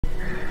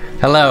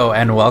Hello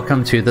and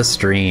welcome to the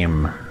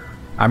stream.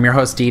 I'm your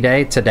host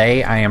D-Day.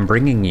 Today I am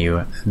bringing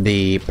you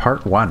the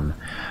part 1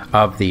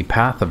 of the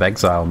Path of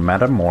Exile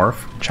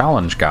Metamorph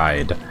challenge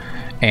guide.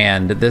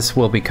 And this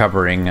will be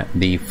covering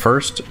the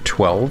first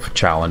 12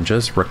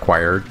 challenges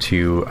required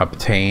to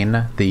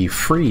obtain the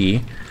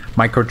free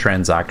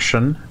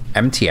microtransaction,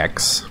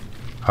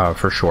 MTX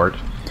for short,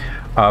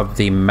 of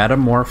the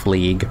Metamorph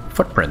League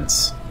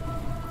footprints.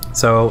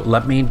 So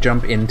let me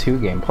jump into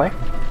gameplay.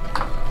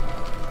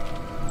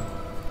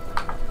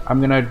 I'm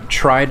gonna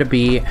try to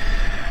be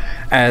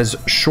as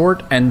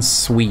short and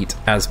sweet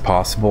as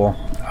possible.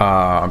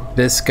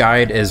 This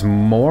guide is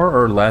more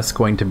or less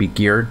going to be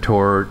geared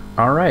toward...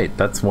 Alright,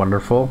 that's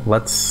wonderful.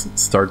 Let's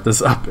start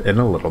this up in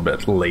a little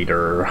bit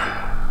later.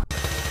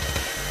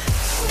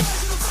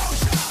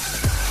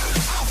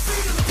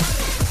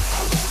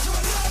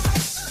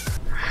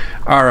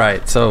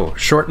 Alright, so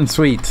short and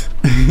sweet.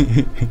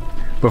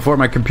 Before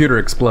my computer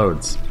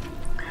explodes.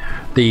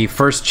 The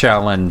first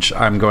challenge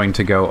I'm going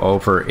to go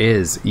over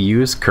is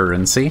use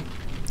currency.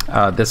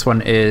 This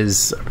one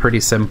is pretty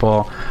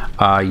simple.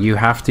 You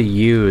have to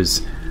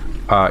use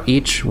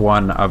each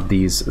one of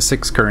these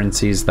 6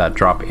 currencies that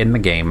drop in the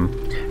game,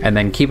 and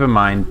then keep in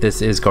mind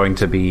this is going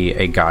to be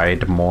a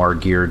guide more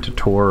geared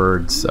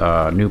towards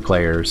new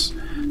players.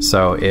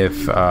 So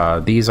if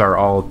these are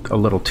all a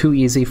little too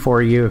easy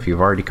for you, if you've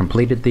already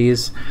completed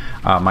these,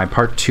 my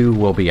part 2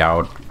 will be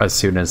out as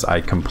soon as I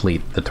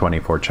complete the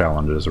 24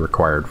 challenges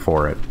required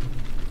for it.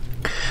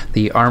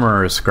 The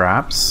armor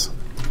scraps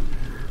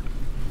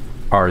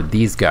are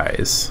these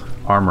guys,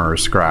 armor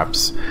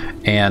scraps,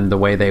 and the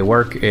way they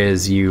work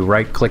is you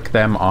right click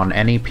them on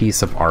any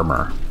piece of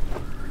armor.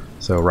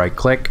 So right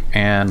click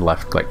and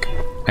left click.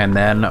 And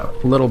then a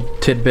little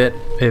tidbit,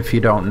 if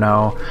you don't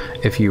know,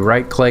 if you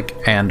right click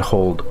and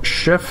hold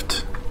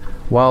shift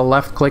while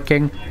left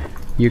clicking,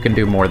 you can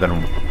do more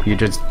than you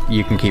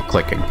can keep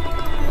clicking.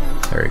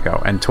 There you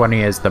go. And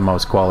 20 is the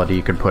most quality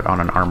you can put on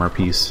an armor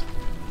piece.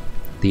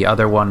 The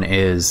other one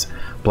is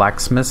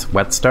blacksmith's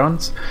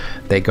whetstones.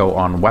 They go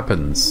on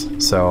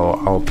weapons.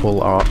 So I'll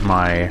pull out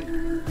my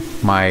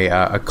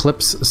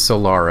Eclipse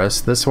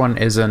Solaris. This one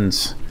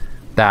isn't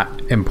that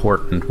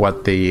important.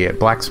 What the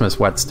blacksmith's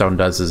whetstone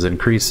does is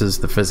increases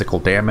the physical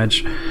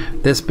damage.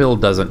 This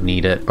build doesn't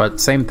need it, but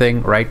same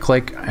thing, right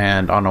click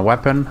and on a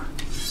weapon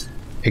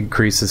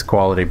increases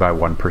quality by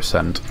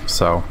 1%.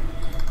 So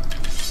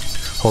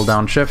hold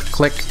down shift,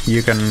 click,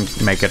 you can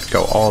make it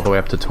go all the way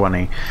up to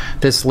 20.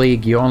 This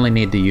league you only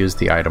need to use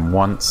the item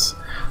once.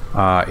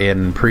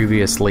 In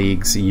previous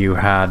leagues you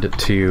had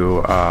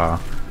to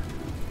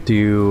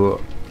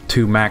do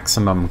to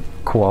maximum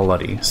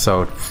quality,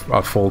 so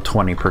a full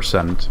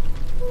 20%.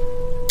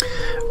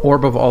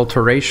 Orb of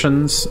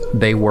Alterations,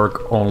 they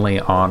work only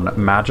on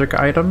magic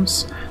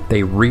items.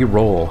 They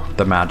re-roll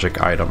the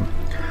magic item.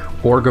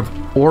 Orb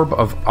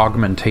of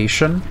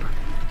Augmentation,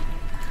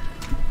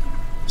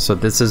 so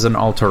this is an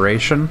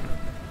alteration.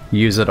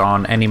 Use it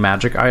on any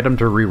magic item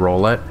to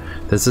re-roll it.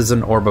 This is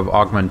an Orb of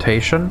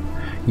Augmentation.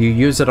 You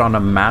use it on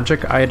a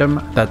magic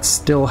item that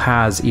still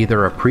has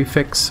either a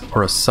prefix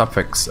or a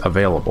suffix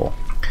available.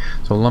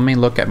 So let me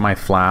look at my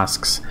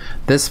flasks.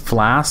 This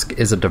flask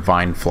is a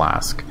divine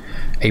flask.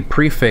 A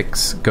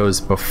prefix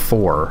goes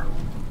before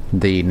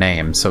the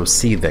name, so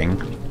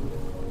seething.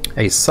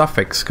 A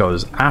suffix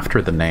goes after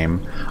the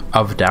name,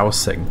 of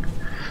dousing.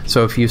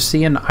 So if you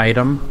see an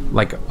item,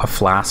 like a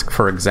flask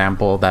for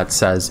example, that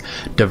says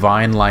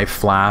Divine Life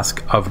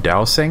Flask of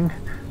Dousing,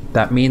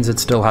 that means it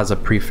still has a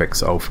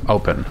prefix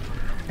open.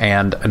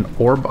 And an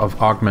Orb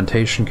of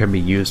Augmentation can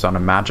be used on a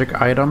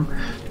magic item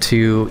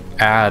to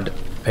add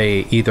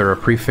either a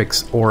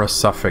prefix or a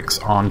suffix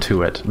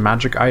onto it.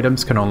 Magic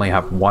items can only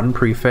have 1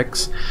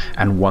 prefix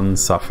and 1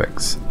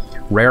 suffix.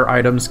 Rare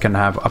items can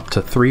have up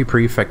to 3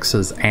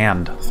 prefixes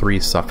and 3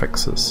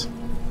 suffixes.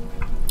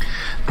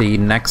 The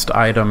next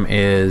item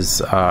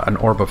is an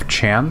Orb of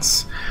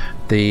Chance.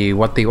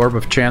 What the Orb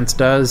of Chance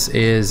does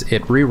is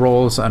it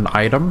re-rolls an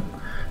item.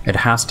 It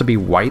has to be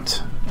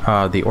white.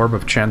 The Orb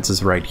of Chance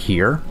is right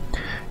here.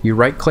 You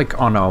right click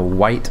on a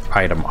white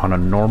item, on a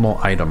normal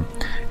item.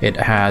 It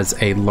has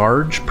a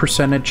large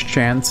percentage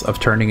chance of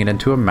turning it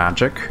into a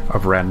magic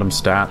of random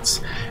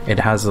stats. It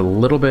has a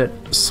little bit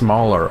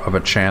smaller of a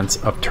chance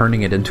of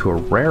turning it into a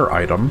rare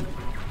item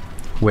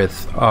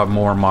with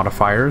more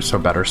modifiers, so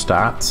better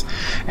stats.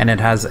 And it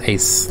has a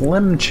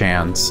slim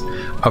chance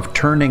of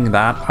turning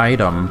that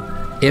item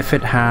if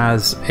it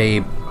has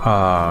a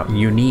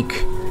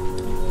unique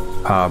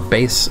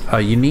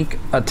unique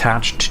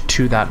attached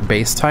to that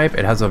base type.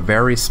 It has a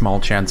very small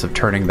chance of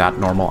turning that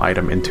normal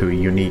item into a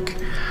unique.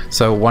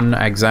 So one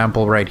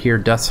example right here,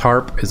 Death's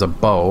Harp is a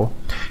bow.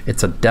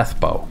 It's a death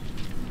bow.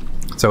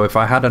 So if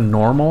I had a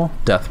normal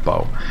death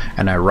bow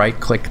and I right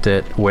clicked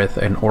it with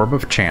an Orb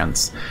of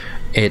Chance,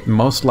 it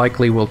most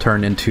likely will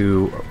turn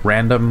into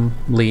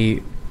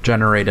randomly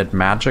generated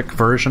magic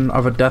version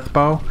of a death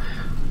bow,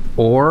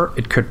 or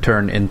it could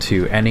turn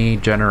into any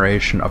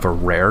generation of a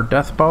rare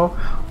death bow,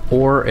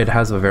 or it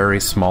has a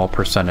very small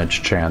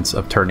percentage chance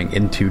of turning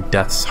into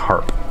Death's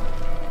Harp.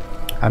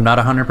 I'm not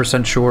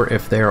 100% sure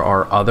if there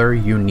are other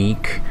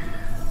unique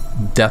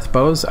death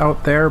bows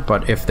out there,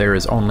 but if there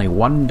is only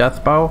one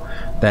death bow,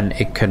 then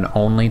it can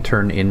only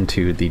turn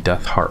into the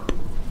death harp.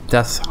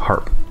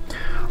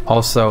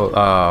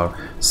 Also,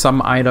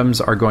 some items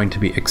are going to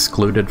be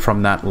excluded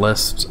from that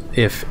list.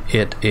 If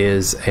it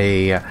is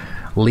a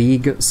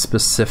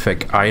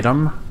league-specific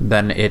item,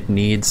 then it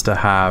needs to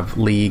have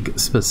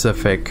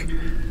league-specific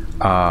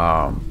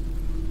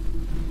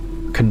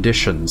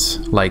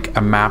conditions, like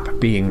a map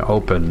being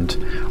opened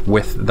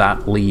with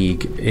that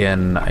league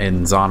in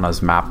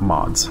Zana's map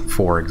mods,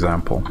 for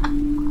example.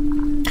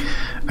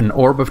 An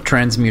Orb of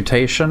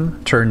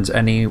Transmutation turns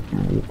any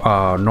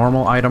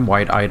normal item,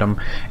 white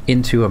item,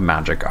 into a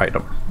magic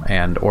item.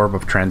 And Orb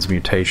of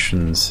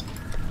Transmutations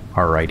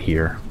are right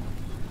here.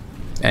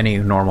 Any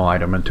normal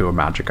item into a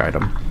magic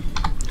item.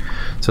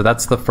 So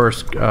that's the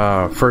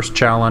first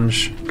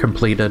challenge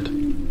completed.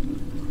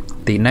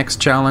 The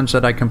next challenge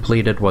that I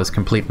completed was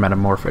Complete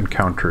Metamorph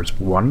Encounters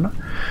 1.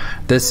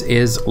 This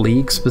is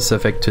league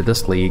specific to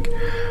this league.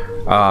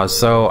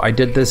 So I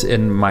did this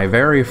in my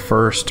very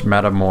first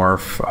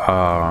Metamorph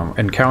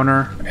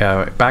encounter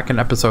back in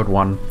episode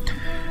 1.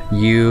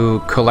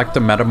 You collect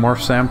a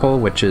Metamorph sample,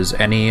 which is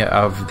any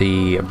of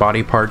the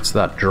body parts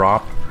that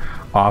drop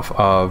off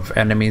of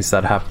enemies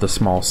that have the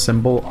small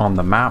symbol on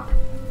the map.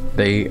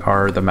 They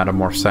are the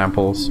Metamorph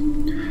samples.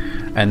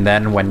 And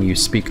then when you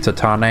speak to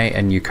Tane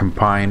and you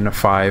combine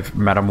 5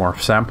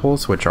 Metamorph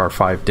samples, which are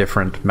 5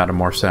 different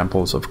Metamorph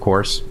samples, of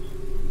course,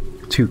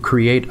 to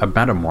create a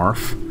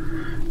Metamorph,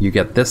 you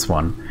get this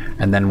one.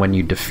 And then when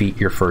you defeat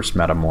your first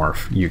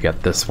Metamorph, you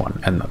get this one.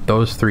 And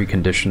those 3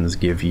 conditions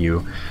give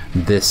you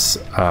this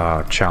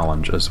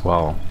challenge as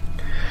well.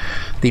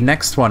 The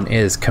next one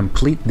is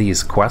complete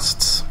these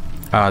quests.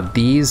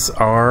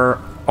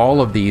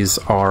 All of these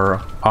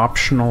are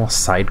optional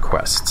side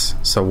quests.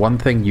 So one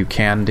thing you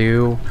can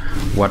do,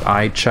 what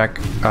I check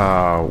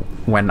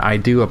when I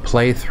do a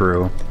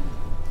playthrough,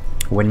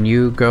 when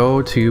you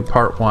go to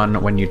part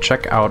 1, when you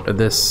check out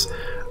this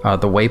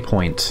the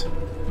waypoint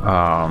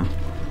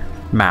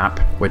map,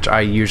 which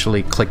I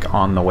usually click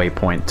on the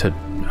waypoint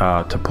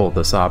to pull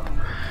this up.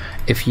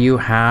 If you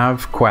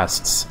have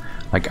quests,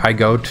 like I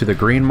go to the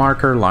green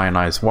marker, Lion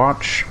Eyes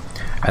Watch,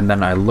 and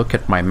then I look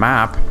at my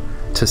map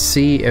to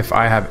see if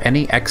I have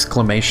any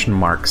exclamation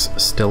marks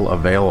still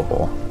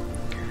available.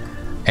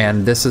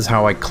 And this is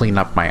how I clean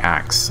up my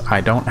axe. I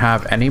don't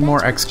have any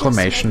more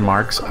exclamation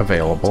marks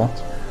available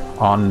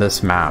on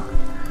this map.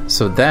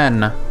 So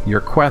then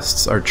your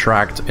quests are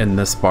tracked in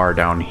this bar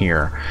down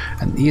here.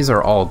 And these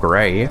are all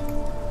gray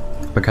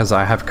because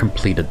I have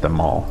completed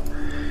them all.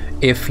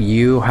 If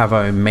you have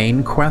a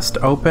main quest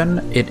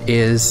open, it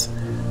is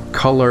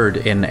colored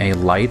in a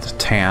light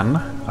tan,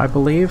 I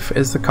believe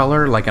is the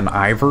color, like an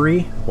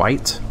ivory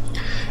white.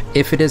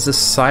 If it is a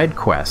side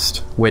quest,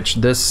 which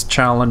this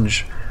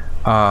challenge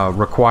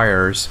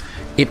requires,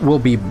 it will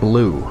be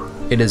blue.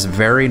 It is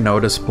very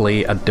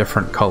noticeably a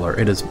different color.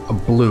 It is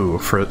blue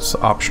for its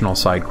optional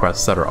side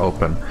quests that are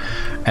open.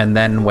 And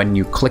then when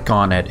you click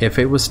on it, if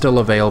it was still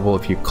available,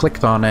 if you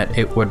clicked on it,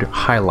 it would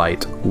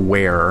highlight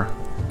where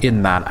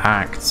in that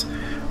act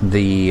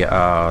the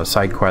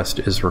side quest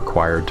is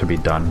required to be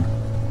done.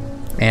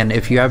 And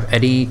if you have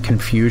any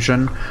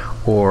confusion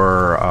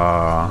or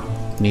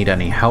need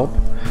any help,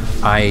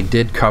 I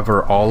did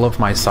cover all of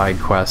my side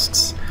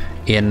quests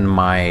in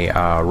my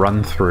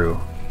run-through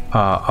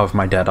of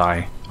my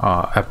Deadeye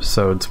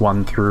episodes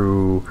 1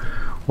 through,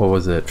 what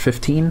was it,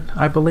 15,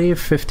 I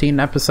believe? 15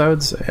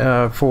 episodes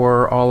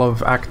for all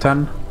of Act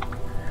 10.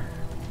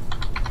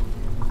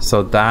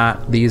 So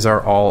these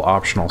are all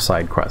optional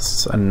side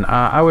quests, and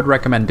I would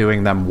recommend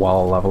doing them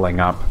while leveling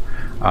up.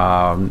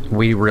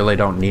 We really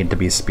don't need to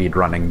be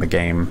speedrunning the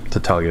game, to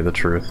tell you the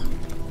truth.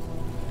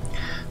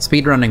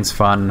 Speedrunning's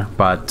fun,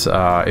 but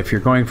if you're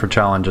going for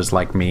challenges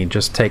like me,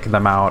 just take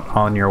them out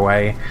on your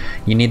way.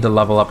 You need to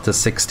level up to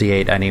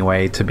 68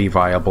 anyway to be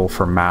viable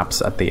for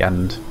maps at the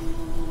end.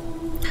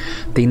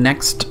 The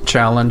next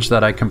challenge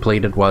that I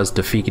completed was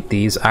defeat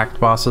these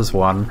Act Bosses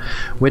 1,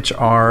 which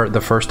are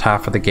the first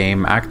half of the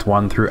game, Act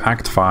 1 through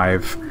Act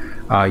 5.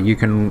 You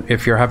can,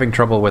 if you're having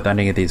trouble with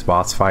any of these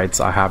boss fights,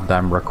 I have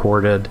them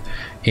recorded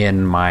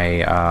in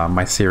my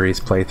my series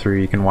playthrough.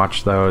 You can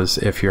watch those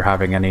if you're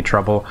having any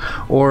trouble,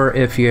 or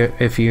if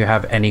you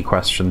have any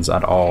questions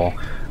at all.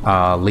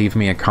 Leave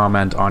me a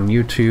comment on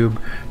YouTube,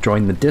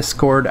 join the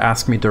Discord,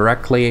 ask me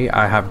directly.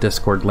 I have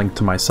Discord linked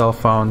to my cell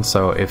phone,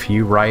 so if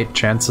you write,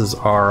 chances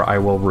are I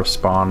will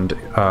respond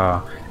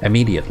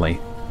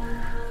immediately.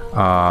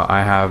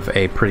 I have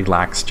a pretty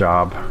lax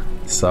job,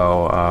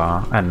 so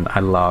and I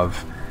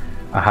love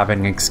having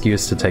an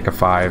excuse to take a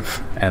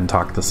 5 and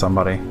talk to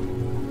somebody.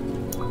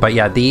 But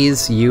yeah,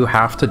 you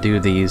have to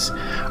do these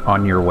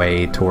on your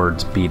way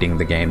towards beating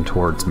the game,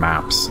 towards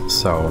maps.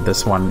 So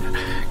this one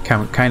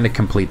kind of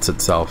completes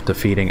itself,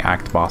 defeating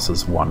Act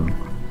Bosses 1.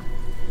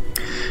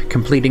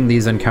 Completing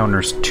these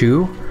encounters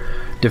 2.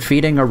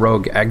 Defeating a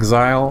Rogue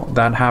Exile.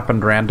 That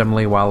happened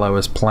randomly while I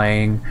was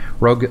playing.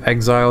 Rogue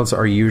Exiles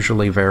are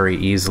usually very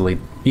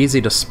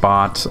easy to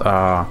spot.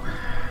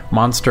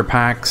 Monster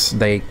packs,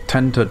 they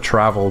tend to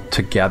travel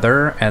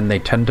together, and they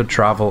tend to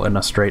travel in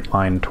a straight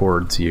line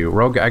towards you.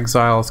 Rogue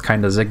Exiles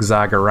kind of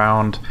zigzag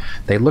around.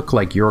 They look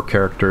like your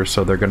character,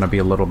 so they're going to be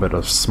a little bit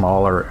of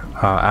smaller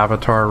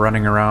avatar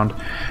running around,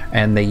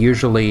 and they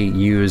usually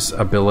use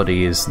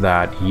abilities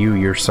that you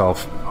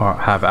yourself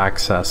have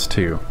access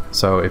to.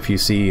 So if you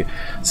see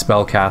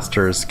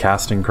spellcasters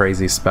casting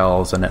crazy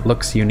spells and it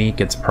looks unique,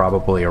 it's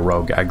probably a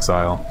Rogue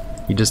Exile.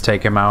 You just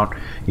take him out,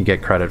 you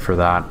get credit for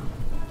that.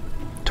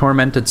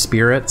 Tormented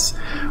spirits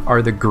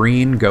are the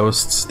green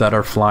ghosts that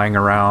are flying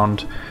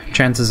around.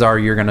 Chances are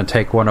you're going to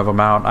take one of them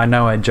out. I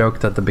know I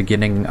joked at the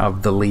beginning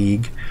of the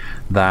league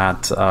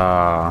that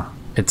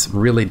it's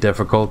really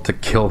difficult to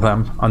kill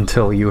them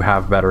until you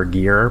have better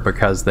gear,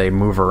 because they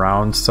move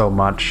around so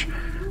much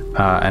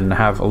and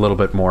have a little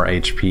bit more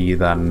HP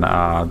than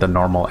the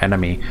normal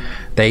enemy.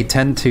 They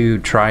tend to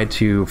try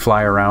to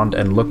fly around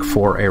and look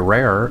for a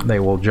rare. They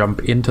will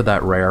jump into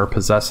that rare,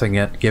 possessing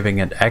it, giving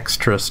it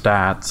extra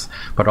stats,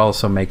 but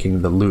also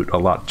making the loot a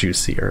lot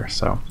juicier.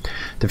 So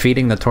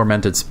defeating the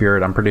Tormented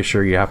Spirit, I'm pretty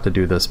sure you have to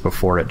do this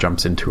before it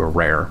jumps into a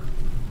rare.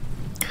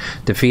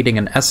 Defeating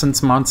an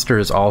Essence monster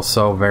is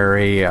also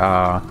very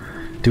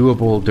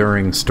doable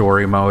during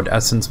story mode.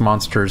 Essence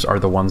monsters are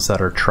the ones that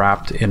are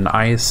trapped in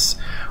ice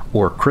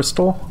or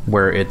crystal,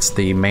 where it's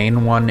the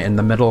main one in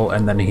the middle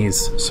and then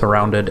he's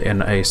surrounded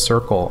in a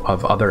circle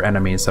of other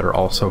enemies that are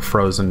also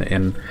frozen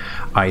in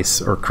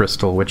ice or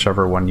crystal,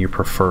 whichever one you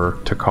prefer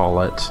to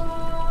call it.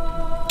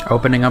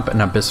 Opening up an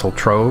abyssal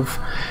trove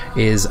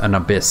is an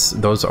abyss.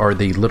 Those are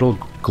the little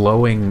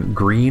glowing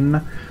green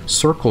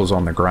circles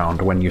on the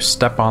ground. When you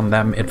step on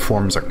them, it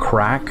forms a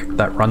crack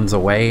that runs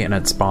away and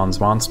it spawns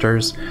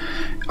monsters.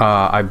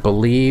 I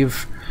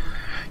believe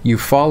you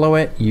follow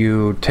it,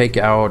 you take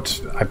out,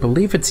 I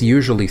believe it's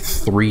usually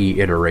 3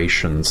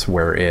 iterations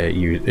where it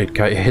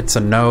hits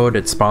a node,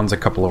 it spawns a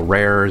couple of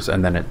rares,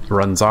 and then it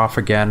runs off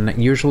again,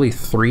 usually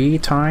 3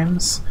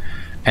 times.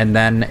 And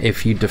then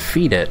if you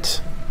defeat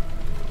it,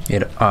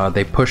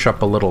 they push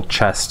up a little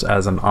chest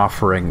as an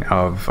offering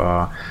of,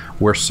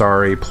 we're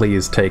sorry,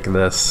 please take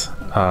this.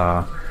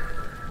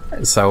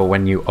 So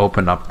when you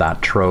open up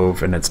that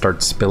trove and it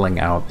starts spilling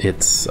out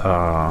its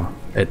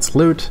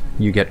loot,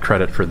 you get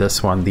credit for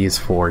this one. These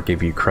 4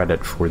 give you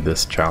credit for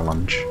this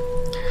challenge.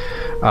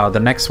 The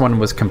next one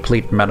was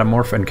Complete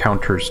Metamorph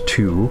Encounters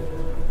 2.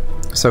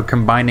 So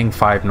combining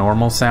 5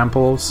 normal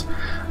samples,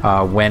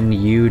 when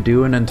you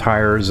do an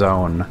entire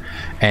zone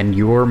and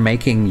you're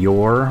making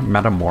your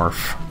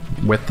Metamorph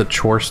with the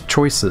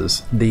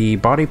choices, the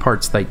body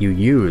parts that you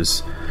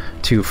use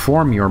to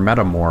form your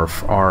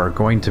Metamorph are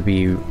going to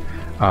be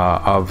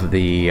of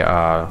the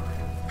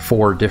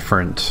 4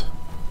 different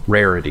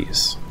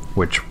rarities,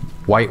 which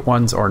white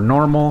ones are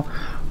normal,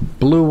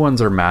 blue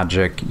ones are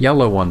magic,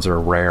 yellow ones are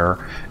rare,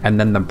 and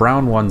then the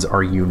brown ones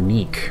are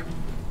unique.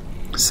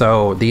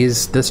 So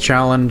this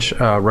challenge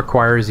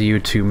requires you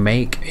to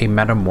make a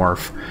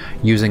Metamorph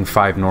using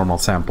 5 normal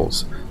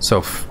samples.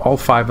 So all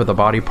 5 of the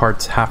body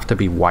parts have to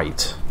be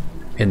white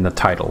in the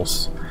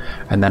titles.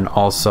 And then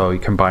also you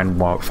combine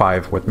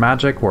 5 with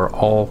magic, where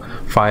all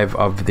 5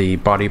 of the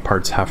body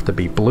parts have to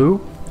be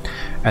blue.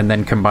 And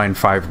then combine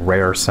 5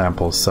 rare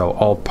samples, so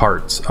all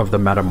parts of the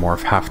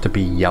Metamorph have to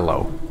be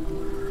yellow.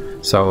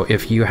 So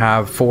if you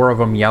have 4 of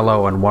them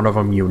yellow and 1 of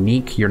them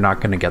unique, you're not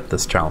going to get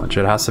this challenge.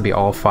 It has to be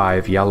all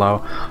 5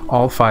 yellow,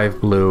 all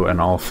 5 blue, and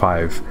all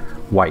 5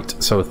 white.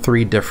 So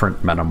 3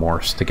 different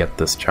Metamorphs to get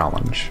this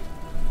challenge.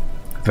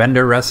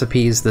 Vendor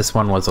recipes, this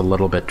one was a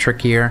little bit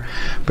trickier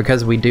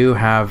because we do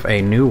have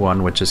a new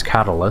one, which is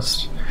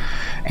Catalyst.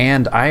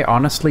 And I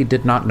honestly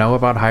did not know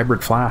about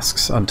hybrid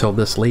flasks until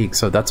this league,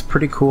 so that's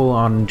pretty cool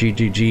on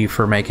GGG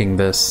for making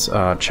this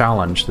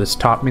challenge. This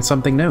taught me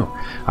something new.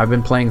 I've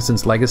been playing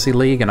since Legacy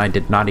League and I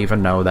did not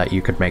even know that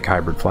you could make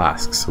hybrid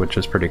flasks, which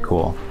is pretty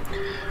cool.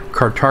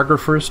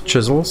 Cartographer's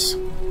chisels.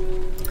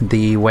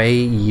 The way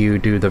you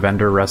do the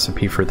vendor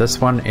recipe for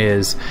this one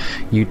is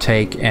you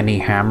take any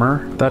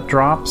hammer that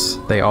drops.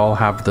 They all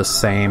have the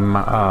same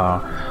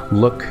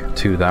look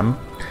to them.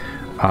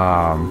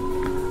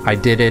 I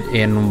did it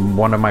in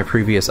one of my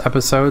previous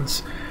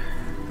episodes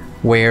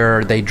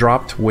where they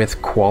dropped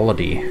with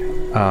quality.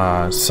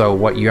 So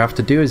what you have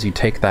to do is you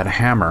take that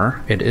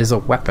hammer, it is a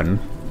weapon.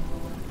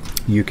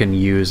 You can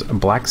use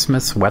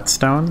blacksmith's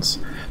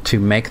whetstones to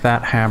make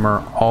that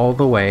hammer all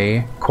the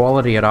way,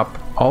 quality it up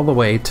all the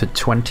way to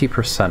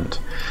 20%.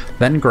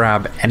 Then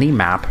grab any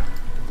map,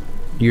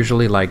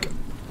 usually like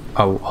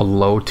a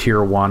low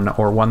tier one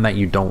or one that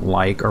you don't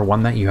like or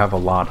one that you have a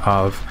lot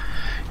of.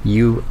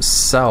 You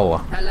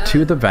sell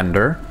to the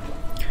vendor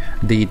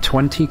the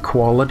 20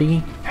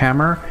 quality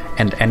hammer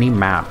and any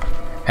map,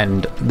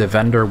 and the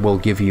vendor will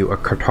give you a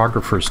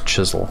cartographer's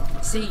chisel.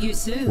 See you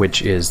soon.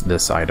 Which is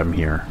this item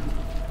here,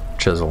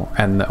 chisel.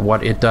 And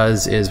what it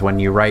does is when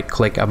you right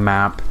click a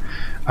map,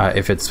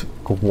 if it's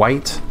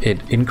white, it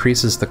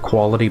increases the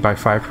quality by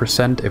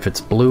 5%. If it's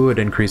blue, it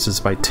increases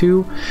by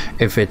 2.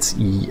 If it's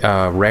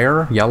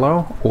rare,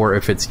 yellow, or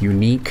if it's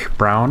unique,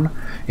 brown,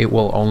 it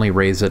will only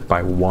raise it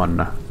by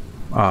 1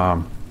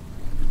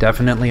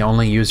 Definitely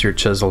only use your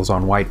chisels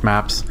on white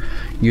maps.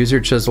 Use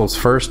your chisels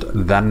first,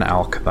 then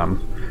alch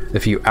them.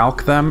 If you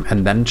alch them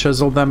and then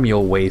chisel them,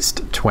 you'll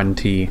waste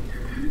 20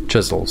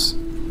 chisels.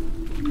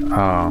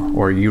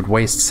 Or you'd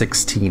waste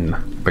 16,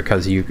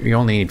 because you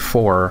only need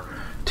 4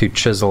 to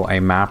chisel a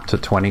map to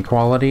 20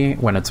 quality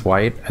when it's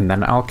white, and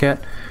then alch it.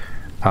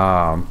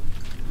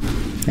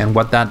 And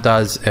what that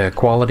does,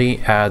 quality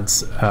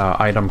adds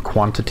item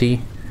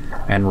quantity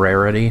and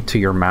rarity to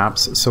your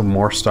maps, so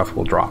more stuff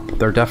will drop.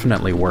 They're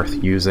definitely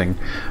worth using.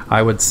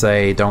 I would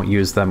say don't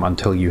use them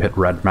until you hit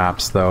red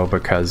maps though,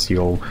 because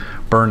you'll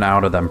burn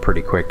out of them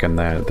pretty quick, and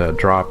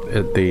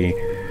the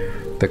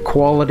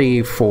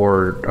quality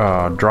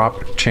for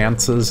drop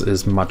chances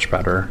is much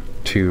better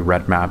to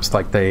red maps.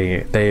 Like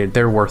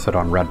they're worth it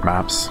on red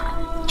maps.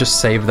 Just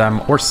save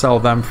them or sell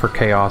them for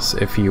chaos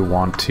if you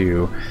want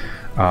to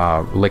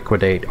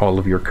liquidate all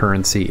of your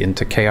currency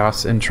into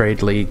chaos in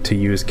Trade League, to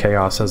use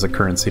chaos as a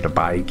currency to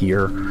buy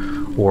gear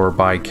or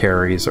buy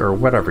carries or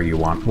whatever you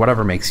want,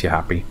 whatever makes you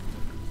happy.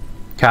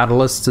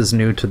 Catalysts is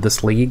new to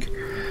this league.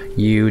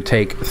 You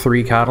take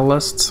 3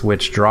 catalysts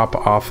which drop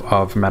off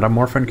of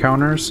Metamorph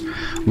encounters.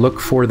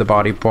 Look for the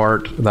body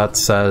part that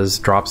says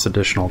drops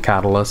additional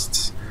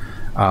catalysts.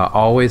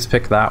 Always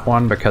pick that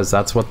one, because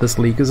that's what this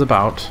league is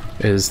about,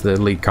 is the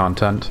league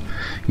content.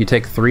 You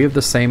take 3 of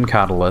the same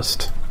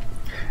catalyst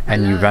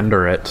and you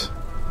vendor it.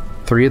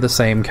 3 of the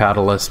same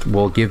catalyst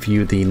will give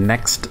you the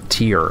next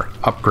tier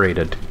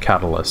upgraded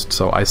catalyst.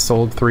 So I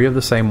sold 3 of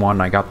the same one,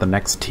 I got the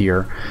next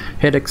tier,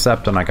 hit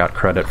accept, and I got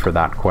credit for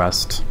that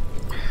quest.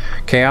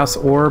 Chaos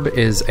Orb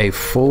is a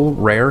full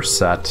rare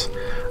set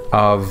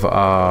of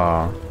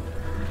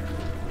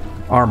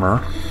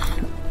armor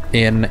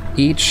in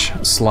each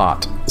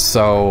slot.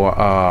 So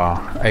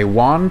a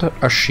wand,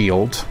 a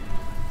shield,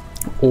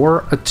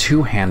 or a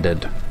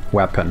two-handed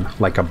weapon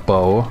like a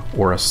bow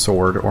or a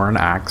sword or an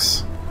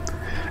axe,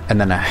 and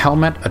then a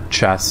helmet, a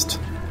chest,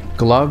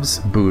 gloves,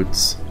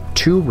 boots,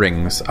 2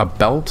 rings, a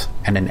belt,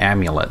 and an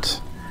amulet.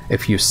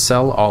 If you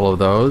sell all of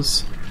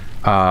those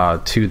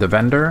to the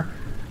vendor,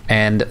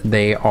 and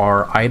they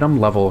are item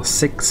level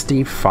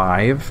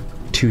 65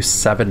 to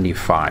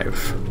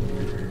 75,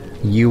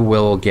 you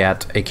will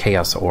get a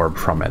Chaos Orb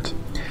from it.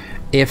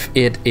 If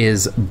it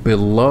is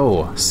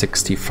below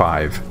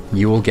 65,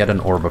 you will get an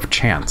Orb of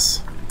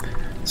Chance.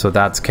 So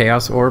that's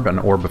Chaos Orb and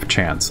Orb of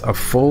Chance, a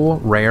full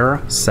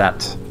rare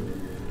set.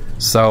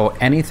 So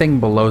anything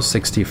below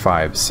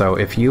 65. So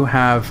if you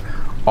have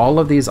all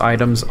of these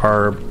items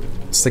are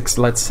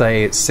let's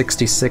say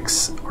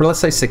 66, or let's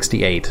say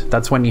 68.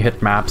 That's when you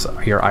hit maps,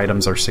 your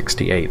items are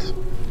 68.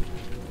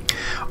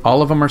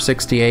 All of them are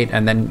 68,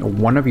 and then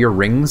one of your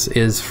rings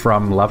is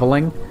from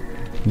leveling,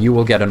 you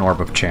will get an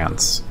Orb of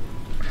Chance.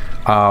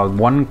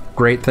 One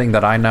great thing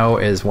that I know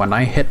is when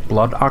I hit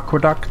Blood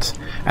Aqueduct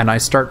and I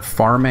start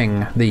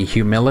farming the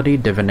Humility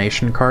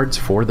Divination cards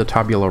for the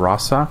Tabula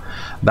Rasa,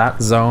 that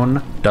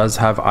zone does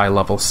have eye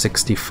level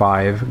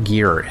 65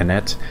 gear in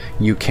it.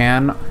 You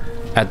can,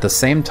 at the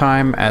same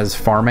time as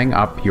farming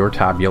up your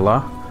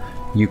Tabula,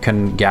 you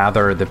can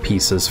gather the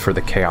pieces for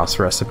the Chaos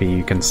recipe.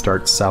 You can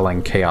start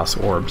selling Chaos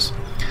Orbs.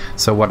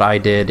 So what I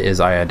did is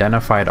I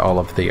identified all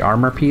of the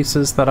armor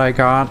pieces that I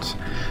got,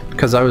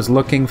 because I was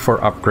looking for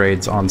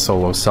upgrades on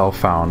Solo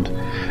Self-Found,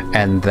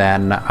 and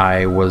then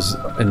I was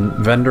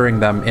vendoring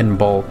them in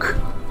bulk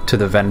to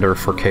the vendor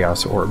for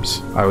Chaos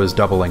Orbs. I was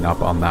doubling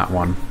up on that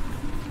one.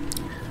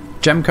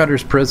 Gem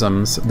Cutter's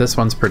Prisms, this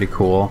one's pretty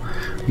cool.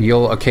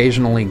 You'll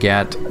occasionally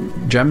get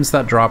gems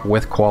that drop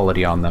with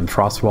quality on them.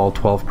 Frostwall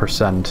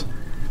 12%,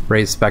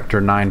 Raised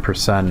Spectre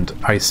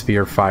 9%, Ice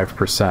Sphere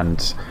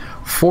 5%,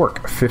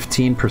 Fork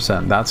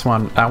 15%.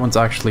 That one's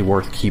actually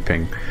worth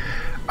keeping.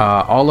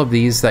 All of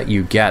these that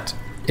you get,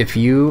 if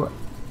you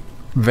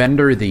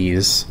vendor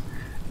these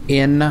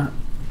in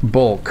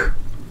bulk,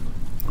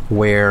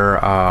 where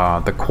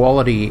the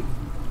quality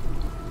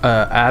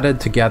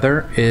added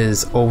together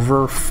is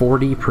over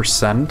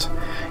 40%,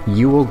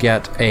 you will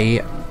get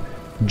a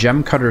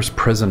Gem Cutter's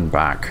Prism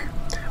back,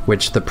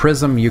 which the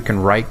prism you can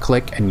right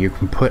click and you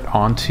can put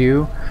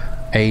onto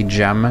a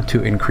gem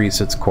to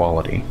increase its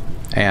quality.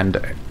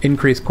 And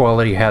increased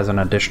quality has an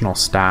additional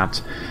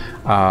stat.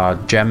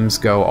 Gems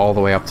go all the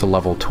way up to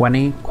level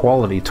 20,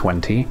 quality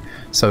 20.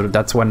 So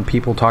that's when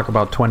people talk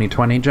about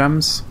 2020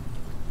 gems.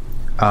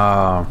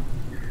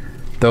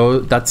 Though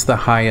that's the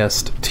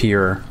highest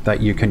tier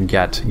that you can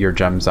get your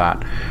gems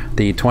at.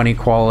 The 20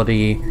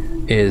 quality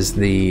is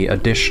the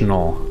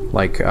additional,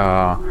 like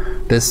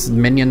this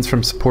minions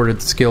from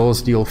supported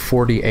skills deal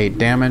 48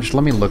 damage.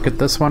 Let me look at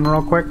this one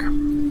real quick.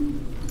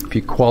 If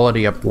you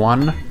quality up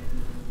 1,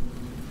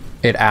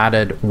 it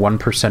added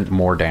 1%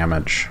 more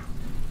damage.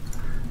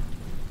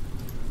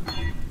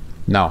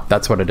 No,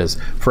 that's what it is.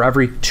 For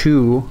every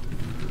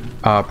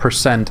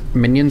 2%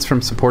 minions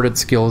from supported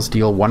skills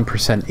deal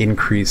 1%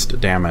 increased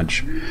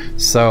damage.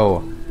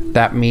 So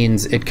that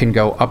means it can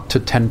go up to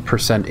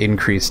 10%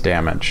 increased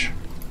damage,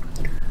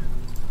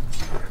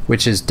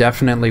 which is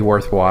definitely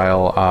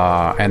worthwhile.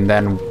 And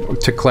then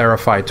to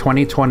clarify,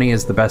 2020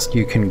 is the best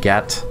you can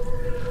get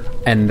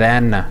And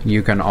then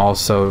you can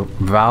also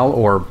Val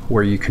Orb,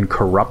 where you can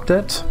corrupt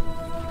it,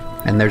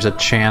 and there's a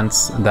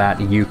chance that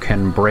you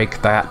can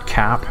break that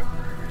cap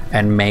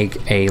and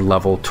make a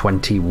level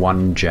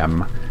 21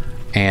 gem.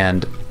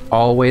 And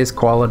always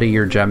quality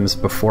your gems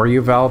before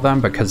you Val them,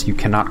 because you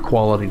cannot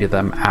quality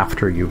them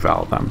after you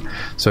Val them.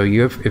 So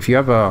if you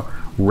have a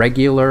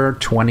regular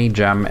 20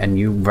 gem and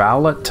you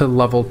Val it to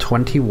level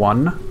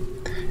 21,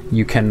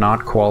 you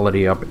cannot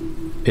quality up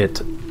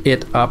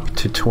it up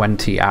to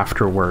 20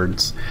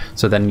 afterwards.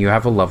 So then you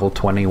have a level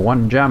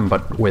 21 gem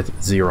but with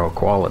 0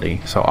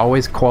 quality. So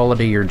always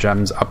quality your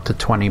gems up to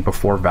 20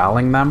 before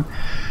valing them.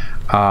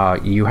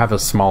 You have a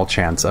small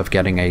chance of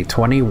getting a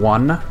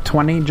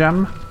 21-20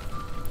 gem,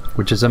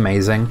 which is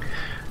amazing.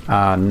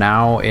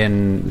 Now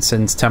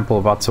since Temple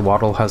of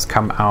Atsuatl has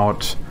come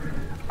out,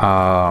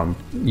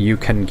 you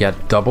can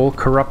get double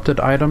corrupted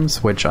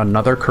items, which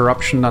another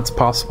corruption that's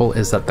possible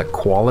is that the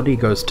quality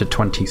goes to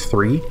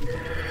 23.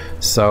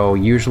 So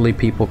usually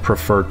people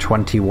prefer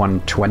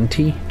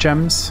 21-20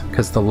 gems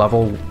because the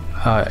level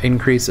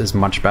increase is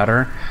much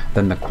better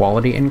than the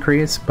quality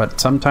increase, but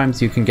sometimes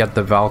you can get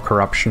the Val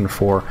corruption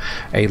for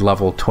a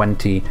level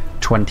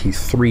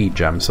 20-23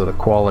 gem, so the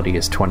quality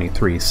is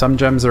 23. Some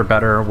gems are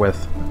better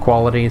with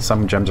quality,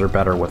 some gems are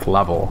better with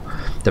level.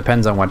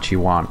 Depends on what you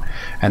want.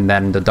 And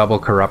then the double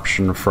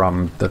corruption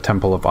from the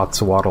Temple of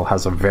Atsuatl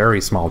has a very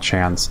small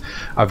chance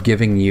of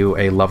giving you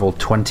a level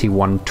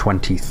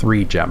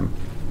 21-23 gem.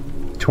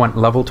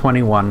 Level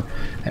 21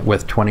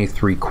 with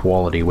 23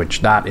 quality, which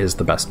that is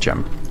the best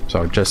gem.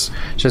 So just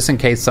in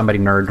case somebody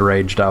nerd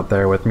raged out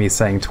there with me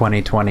saying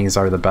 2020s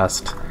are the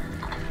best,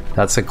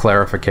 that's a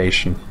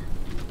clarification.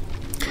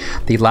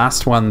 The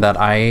last one that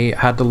I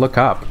had to look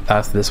up,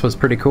 this was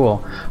pretty cool.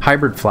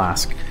 Hybrid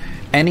Flask.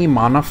 Any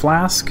Mana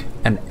Flask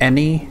and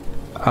any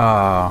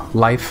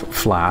Life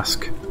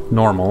Flask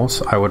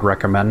normals I would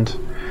recommend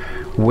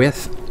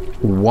with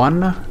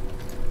 1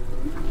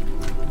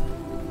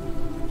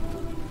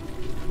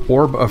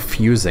 Orb of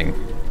Fusing.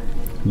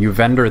 You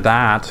vendor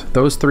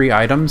those 3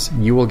 items,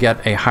 you will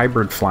get a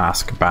Hybrid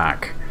Flask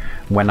back.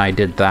 When I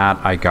did that,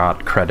 I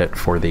got credit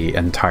for the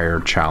entire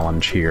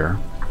challenge here.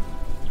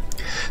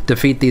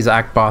 Defeat these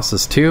act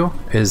bosses too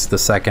is the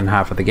second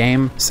half of the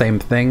game. Same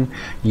thing,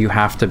 you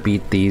have to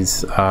beat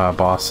these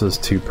bosses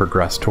to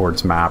progress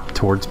towards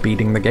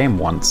beating the game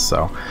once.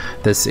 So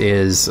this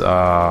is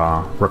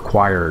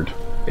required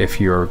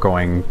if you're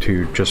going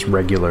to just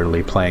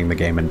regularly playing the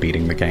game and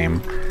beating the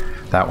game.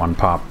 That one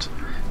popped.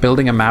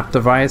 Building a map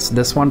device,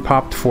 this one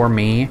popped for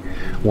me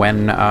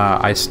when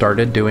I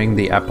started doing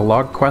the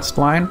epilogue quest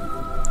line,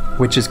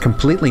 which is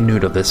completely new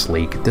to this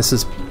league. This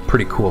is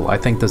pretty cool. I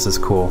think this is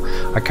cool.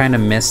 I kind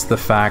of miss the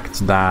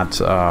fact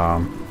that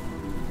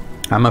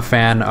I'm a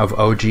fan of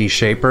OG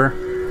Shaper.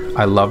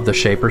 I love the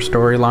Shaper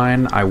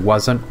storyline. I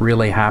wasn't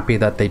really happy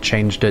that they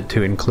changed it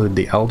to include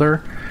the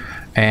Elder,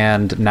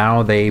 and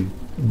now they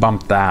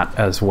bumped that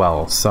as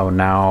well. So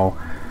now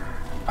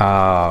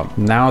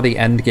the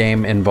end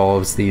game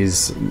involves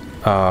these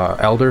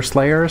Elder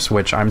Slayers,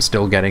 which I'm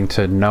still getting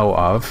to know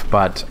of,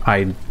 but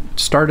I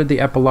started the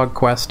epilogue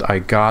quest. I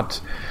got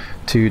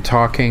to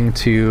talking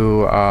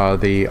to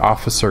the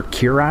Officer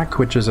Kirak,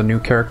 which is a new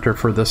character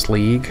for this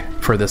league,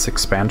 for this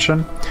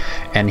expansion,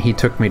 and he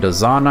took me to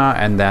Zana,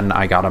 and then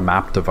I got a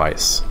map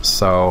device.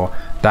 So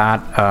that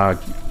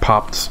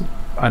popped,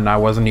 and I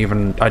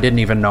didn't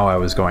even know I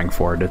was going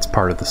for it. It's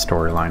part of the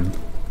storyline.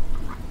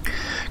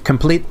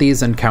 Complete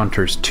these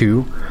encounters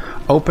too.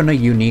 Open a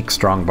unique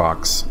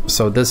strongbox.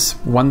 So this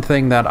one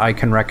thing that I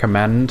can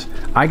recommend,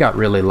 I got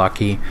really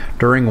lucky.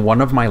 During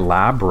one of my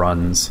lab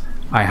runs,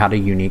 I had a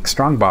unique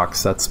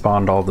strongbox that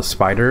spawned all the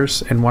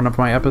spiders in one of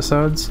my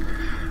episodes.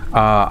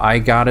 I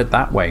got it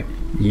that way.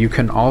 You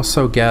can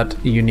also get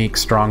unique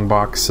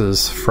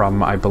strongboxes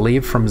from, I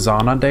believe, from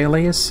Zana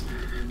dailies.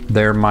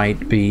 There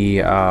might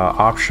be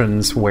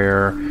options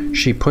where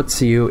she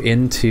puts you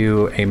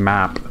into a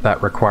map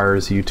that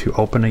requires you to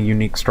open a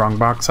unique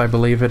strongbox, I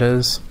believe it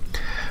is.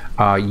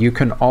 You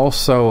can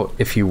also,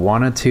 if you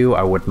wanted to,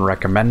 I wouldn't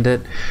recommend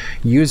it,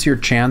 use your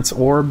chance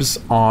orbs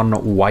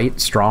on white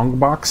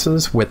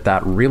strongboxes with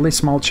that really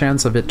small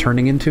chance of it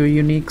turning into a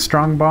unique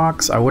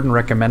strongbox. I wouldn't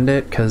recommend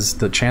it because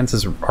the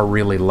chances are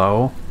really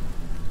low.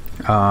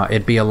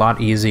 It'd be a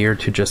lot easier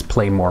to just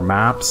play more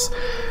maps.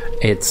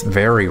 It's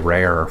very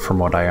rare, from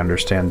what I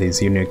understand,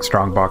 these unique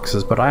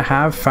strongboxes, but I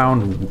have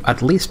found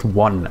at least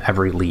one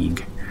every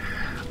league.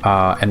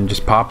 And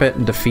just pop it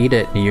and defeat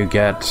it, and you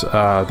get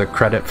the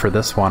credit for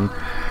this one.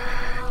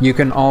 You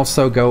can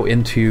also go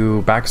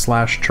into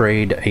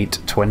 /trade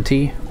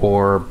 820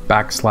 or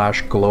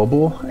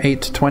 /global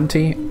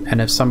 820,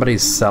 and if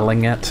somebody's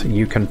selling it,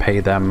 you can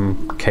pay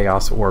them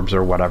chaos orbs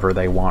or whatever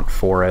they want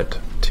for it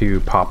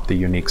to pop the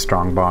unique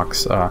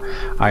strongbox.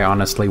 I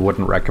honestly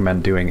wouldn't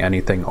recommend doing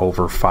anything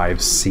over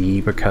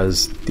 5C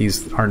because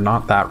these are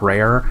not that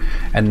rare,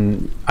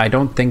 and I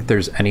don't think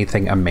there's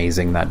anything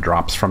amazing that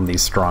drops from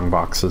these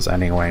strongboxes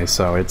anyway,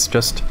 so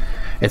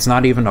it's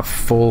not even a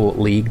full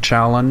league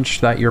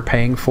challenge that you're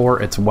paying for.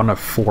 It's one of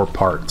 4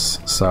 parts,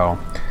 so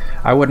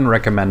I wouldn't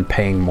recommend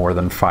paying more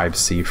than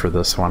 5C for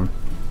this one.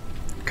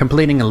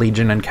 Completing a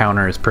Legion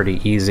encounter is pretty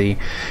easy.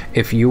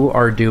 If you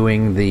are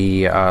doing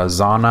the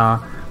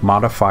Zana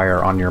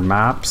modifier on your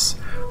maps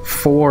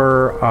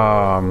for,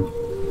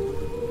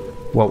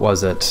 what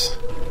was it?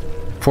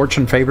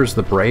 Fortune Favors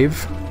the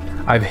Brave?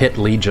 I've hit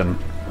Legion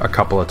a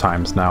couple of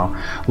times now.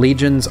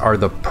 Legions are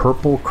the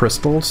purple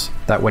crystals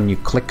that when you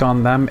click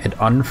on them, it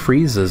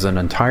unfreezes an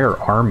entire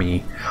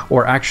army,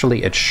 or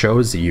actually it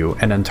shows you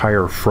an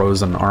entire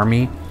frozen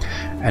army.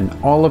 And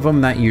all of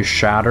them that you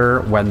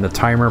shatter, when the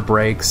timer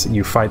breaks,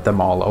 you fight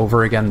them all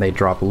over again, they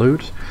drop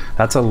loot.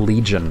 That's a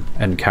Legion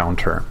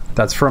encounter.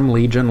 That's from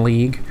Legion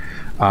League.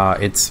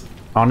 It's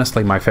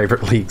honestly my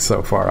favorite league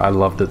so far. I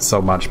loved it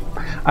so much.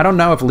 I don't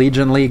know if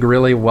Legion League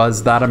really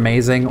was that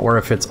amazing, or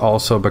if it's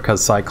also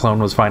because Cyclone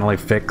was finally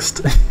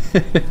fixed.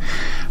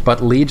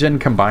 But Legion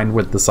combined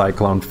with the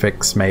Cyclone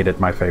fix made it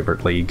my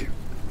favorite league.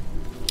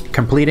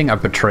 Completing a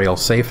Betrayal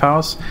Safe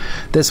House.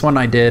 This one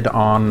I did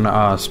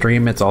on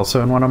stream. It's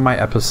also in one of my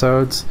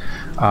episodes.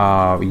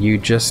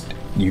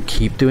 You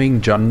keep doing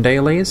Jun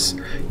dailies.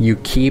 You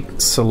keep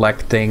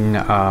selecting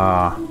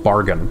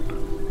Bargain.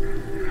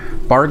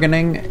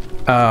 Bargaining,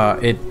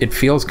 it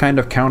feels kind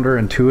of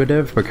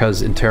counterintuitive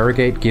because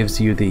Interrogate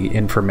gives you the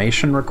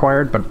information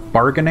required, but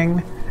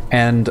Bargaining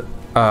and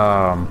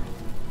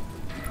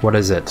what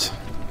is it?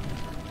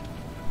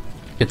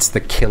 It's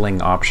the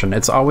killing option.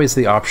 It's always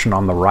the option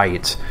on the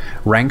right.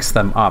 Ranks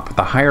them up.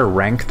 The higher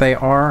rank they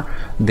are,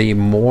 the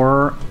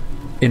more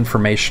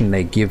information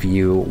they give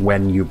you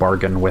when you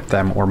bargain with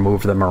them or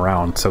move them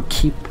around. So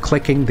keep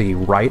clicking the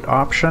right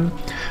option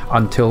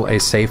until a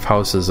safe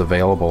house is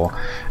available.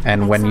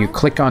 And when you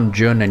click on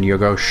Jun and you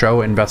go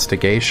show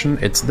investigation,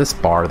 it's this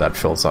bar that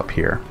fills up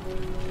here.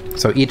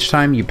 So each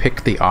time you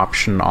pick the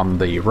option on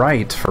the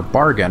right for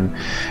bargain,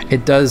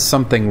 it does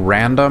something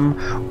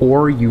random,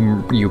 or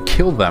you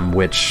kill them,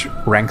 which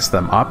ranks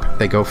them up.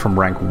 They go from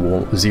rank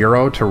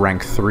 0 to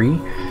rank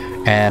 3,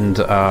 and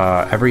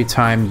every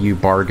time you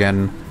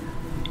bargain,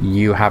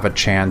 you have a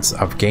chance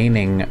of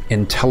gaining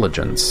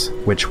intelligence,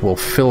 which will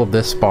fill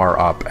this bar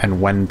up.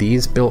 And when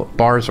these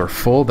bars are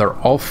full,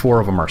 all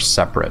 4 of them are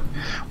separate.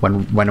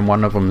 When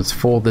one of them is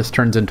full, this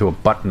turns into a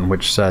button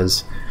which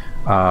says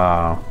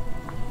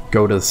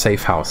go to the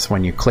safe house.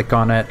 When you click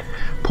on it,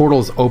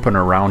 portals open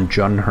around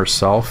Jun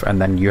herself, and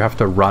then you have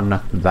to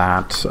run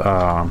that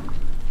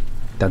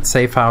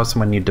safe house.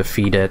 When you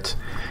defeat it,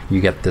 you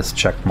get this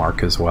check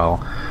mark as well.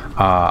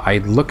 I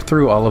looked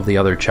through all of the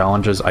other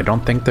challenges. I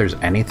don't think there's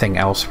anything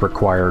else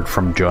required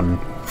from Jun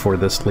for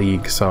this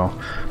league, so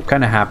I'm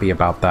kind of happy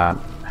about that.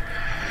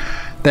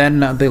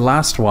 Then the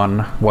last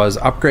one was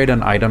upgrade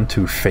an item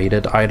to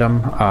Fated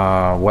item.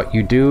 What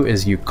you do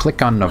is you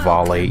click on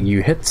Navali,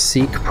 you hit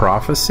Seek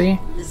Prophecy.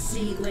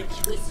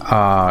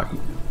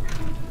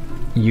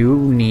 You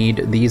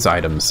need these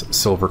items,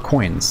 silver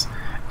coins.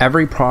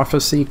 Every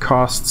prophecy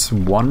costs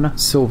 1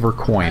 silver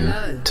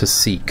coin to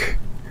seek.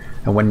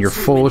 And when you're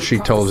full, she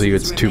tells you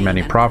it's too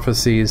many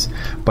prophecies,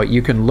 but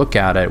you can look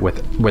at it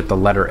with the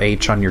letter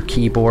H on your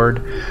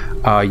keyboard.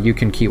 You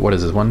can keep, what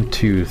is this, 1,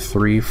 2,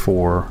 3,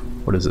 4,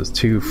 what is this,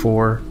 2,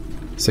 4,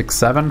 6,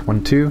 7,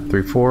 1, 2,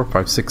 3, 4,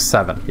 5, 6,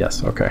 7,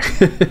 yes, okay.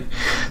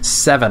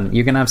 7,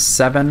 you can have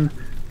 7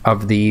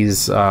 of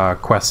these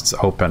quests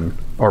open,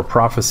 or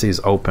prophecies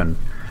open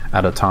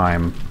at a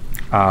time.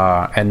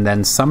 And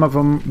then some of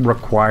them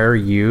require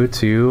you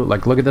to,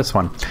 like, look at this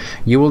one.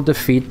 You will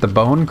defeat the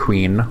Bone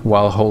Queen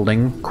while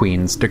holding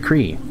Queen's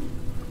Decree.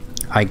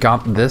 I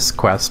got this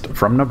quest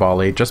from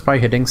Navali just by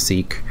hitting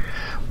Seek.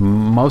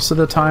 Most of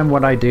the time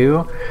what I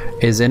do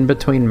is in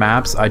between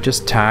maps, I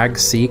just tag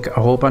Seek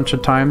a whole bunch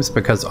of times,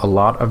 because a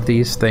lot of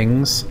these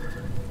things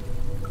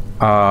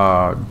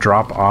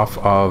drop off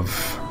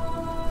of...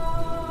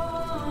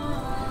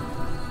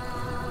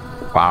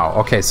 Wow,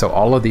 okay, so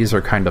all of these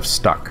are kind of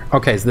stuck.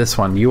 Okay, so this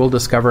one. You will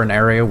discover an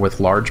area with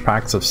large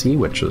packs of sea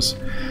witches.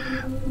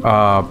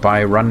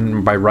 By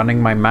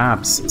running my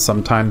maps,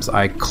 sometimes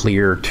I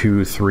clear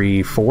 2,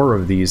 3, 4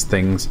 of these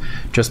things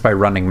just by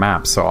running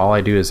maps. So all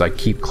I do is I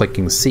keep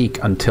clicking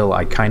Seek until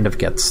I kind of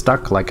get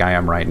stuck like I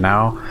am right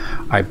now.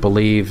 I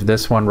believe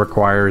this one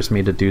requires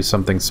me to do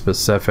something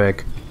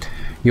specific.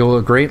 You'll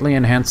greatly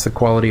enhance the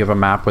quality of a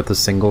map with a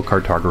single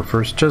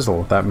cartographer's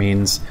chisel. That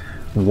means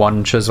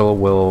 1 chisel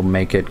will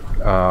make it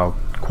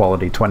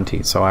quality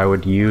 20. So I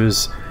would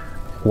use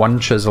 1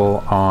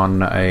 chisel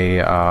on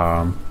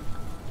a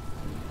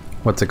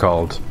what's it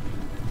called?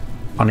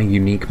 On a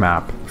unique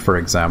map, for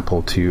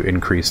example, to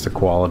increase the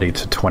quality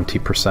to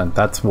 20%.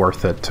 That's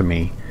worth it to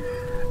me.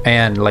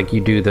 And like, you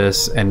do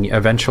this and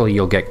eventually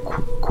you'll get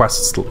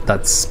quests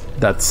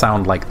that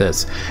sound like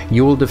this.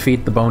 You will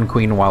defeat the Bone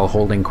Queen while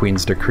holding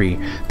Queen's Decree.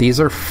 These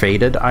are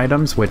Fated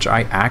items, which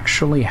I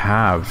actually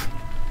have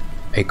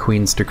a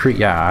Queen's Decree.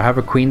 Yeah, I have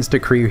a Queen's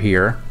Decree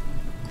here.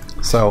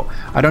 So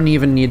I don't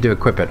even need to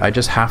equip it. I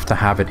just have to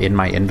have it in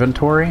my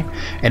inventory.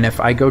 And if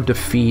I go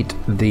defeat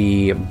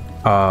the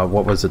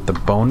what was it, the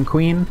Bone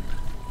Queen?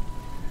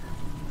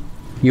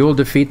 You will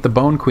defeat the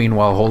Bone Queen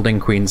while holding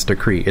Queen's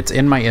Decree. It's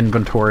in my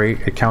inventory.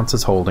 It counts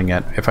as holding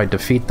it. If I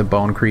defeat the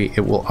Bone Queen,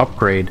 it will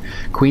upgrade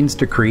Queen's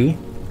Decree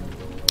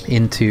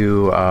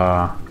into...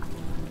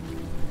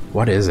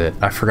 what is it?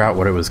 I forgot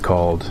what it was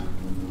called.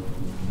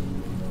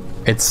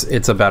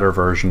 It's a better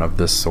version of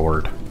this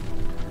sword,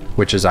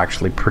 which is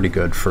actually pretty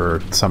good for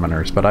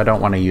summoners, but I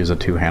don't want to use a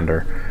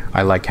two-hander.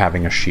 I like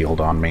having a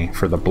shield on me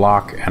for the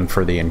block and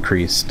for the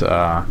increased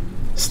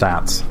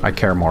stats. I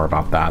care more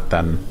about that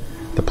than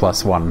the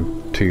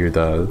 +1 to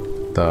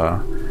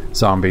the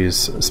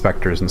zombies,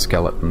 specters, and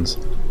skeletons.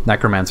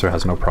 Necromancer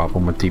has no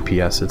problem with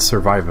DPS. It's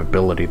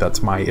survivability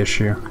that's my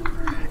issue.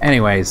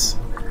 Anyways,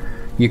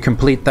 you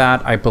complete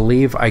that. I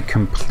believe I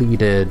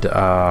completed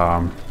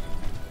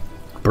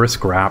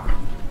Brisk Wrap.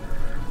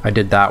 I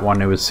did that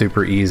one. It was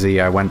super easy.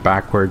 I went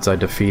backwards. I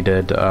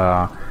defeated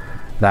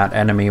that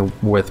enemy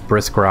with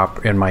Brisk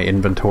Wrap in my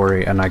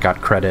inventory, and I got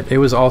credit. It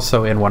was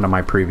also in one of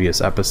my previous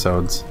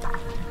episodes.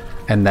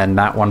 And then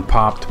that one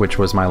popped, which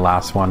was my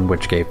last one,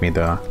 which gave me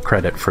the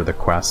credit for the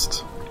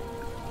quest.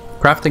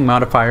 Crafting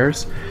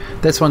modifiers.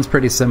 This one's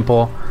pretty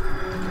simple.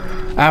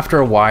 After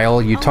a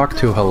while, you talk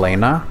to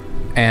Helena,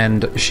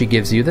 and she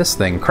gives you this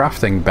thing,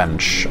 crafting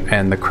bench.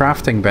 And the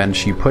crafting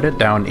bench, you put it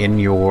down in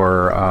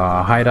your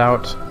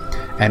hideout,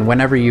 and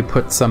whenever you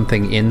put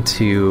something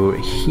into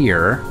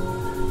here,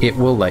 it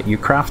will let you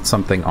craft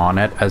something on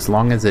it, as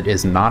long as it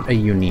is not a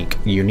unique.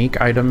 Unique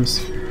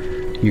items,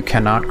 you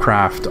cannot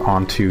craft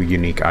onto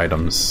unique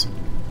items.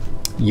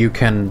 You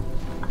can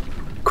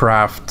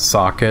craft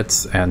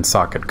sockets and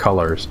socket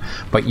colors,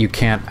 but you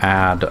can't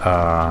add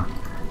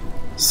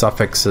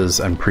suffixes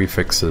and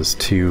prefixes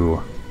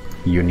to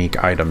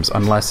unique items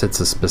unless it's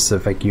a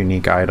specific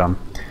unique item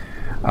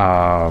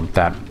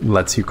that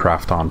lets you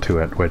craft onto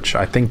it, which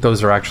I think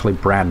those are actually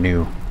brand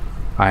new.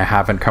 I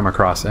haven't come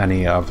across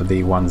any of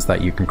the ones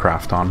that you can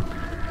craft on.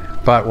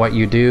 But what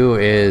you do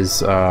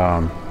is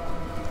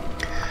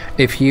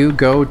if you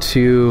go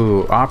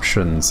to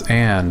options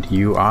and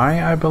UI,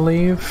 I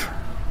believe,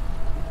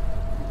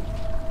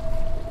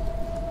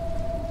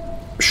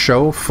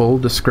 show full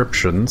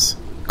descriptions,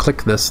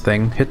 click this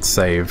thing, hit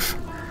save.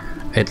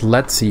 It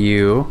lets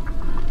you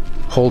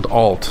hold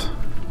Alt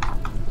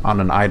on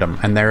an item,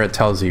 and there it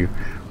tells you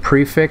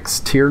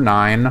prefix tier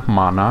 9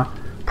 mana,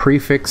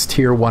 prefix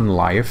tier 1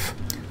 life,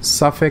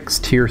 suffix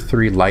tier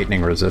 3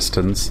 lightning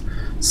resistance,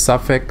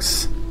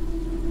 suffix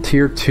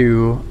tier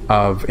 2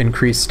 of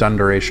increased stun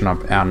duration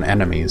on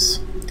enemies.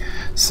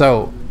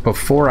 So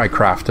before I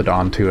crafted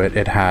onto it,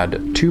 it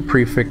had 2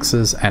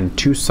 prefixes and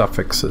 2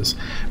 suffixes,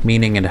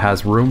 meaning it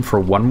has room for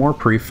 1 more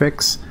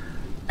prefix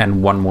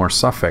and 1 more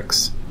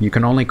suffix. You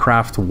can only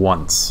craft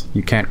once.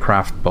 You can't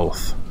craft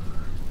both.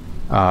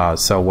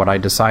 So what I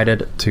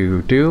decided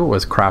to do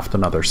was craft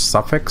another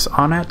suffix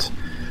on it,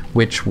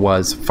 which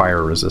was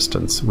fire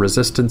resistance.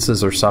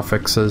 Resistances or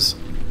suffixes.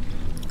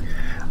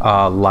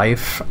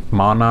 Life,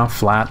 mana,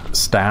 flat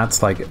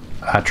stats, like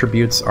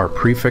attributes, are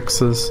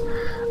prefixes.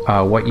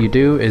 What you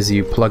do is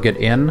you plug it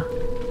in,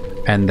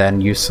 and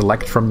then you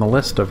select from the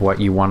list of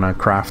what you want to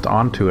craft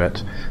onto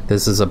it.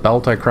 This is a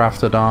belt I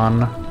crafted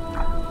on.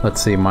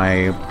 Let's see,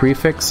 my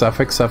prefix,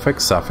 suffix,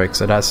 suffix,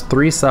 suffix. It has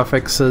 3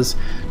 suffixes,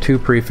 2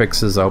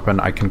 prefixes open.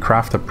 I can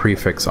craft a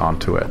prefix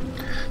onto it.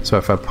 So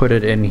if I put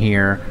it in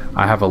here,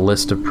 I have a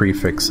list of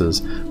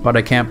prefixes, but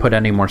I can't put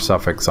any more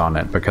suffix on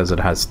it because it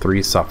has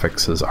 3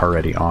 suffixes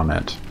already on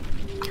it.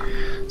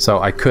 So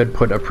I could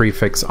put a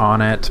prefix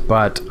on it,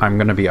 but I'm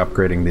going to be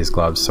upgrading these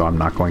gloves, so I'm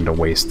not going to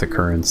waste the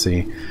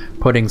currency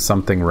putting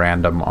something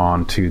random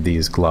onto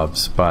these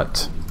gloves.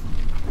 But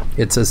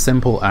it's as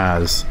simple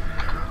as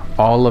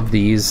all of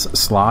these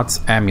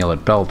slots: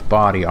 amulet, belt,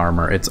 body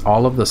armor. It's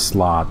all of the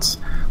slots.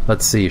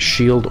 Let's see,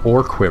 shield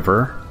or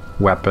quiver,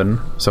 weapon.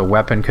 So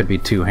weapon could be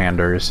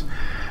 2-handers.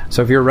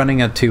 So if you're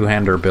running a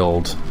 2-hander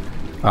build,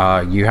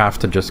 you have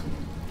to just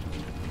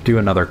do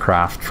another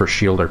craft for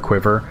shield or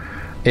quiver.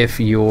 If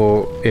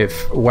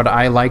what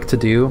I like to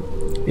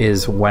do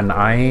is, when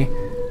I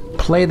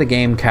play the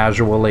game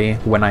casually,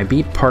 when I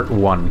beat part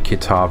 1,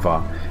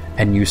 Kitava,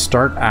 and you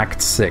start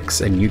Act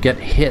 6 and you get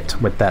hit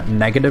with that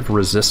negative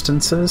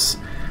resistances,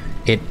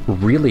 it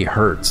really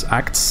hurts.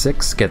 Act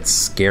 6 gets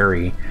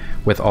scary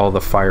with all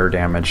the fire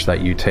damage that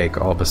you take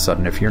all of a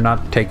sudden. If you're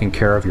not taking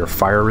care of your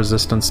fire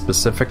resistance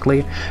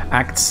specifically,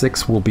 Act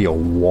 6 will be a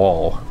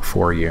wall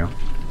for you.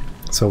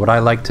 So what I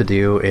like to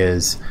do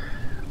is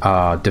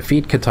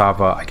defeat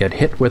Kitava, I get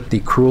hit with the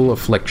Cruel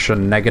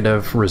Affliction,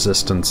 negative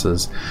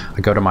resistances,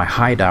 I go to my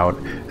hideout,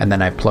 and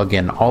then I plug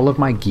in all of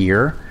my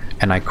gear,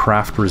 and I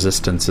craft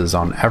resistances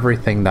on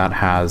everything that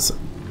has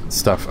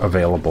stuff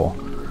available.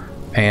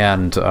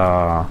 And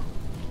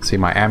see,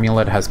 my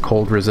amulet has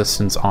cold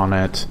resistance on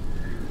it,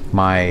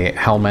 my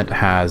helmet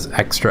has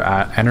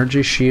extra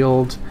energy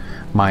shield,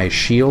 my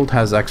shield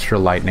has extra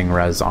lightning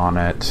res on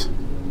it,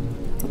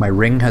 my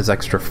ring has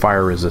extra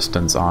fire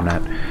resistance on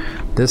it.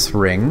 This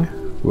ring,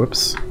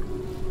 whoops,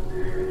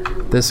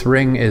 This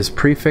ring is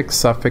prefix,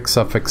 suffix,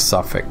 suffix,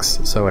 suffix.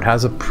 So it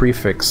has a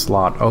prefix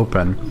slot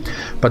open.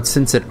 But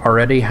since it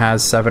already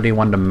has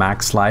 71 to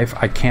max life,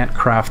 I can't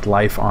craft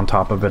life on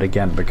top of it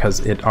again because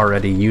it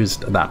already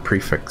used that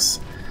prefix.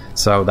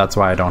 So that's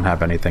why I don't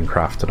have anything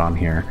crafted on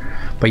here.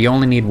 But you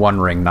only need one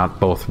ring, not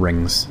both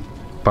rings.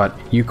 But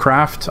you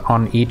craft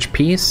on each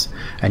piece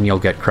and you'll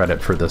get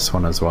credit for this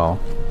one as well.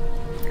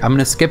 I'm going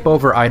to skip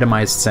over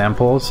itemized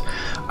samples.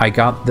 I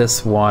got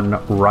this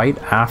one right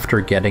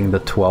after getting the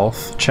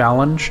 12th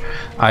challenge.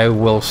 I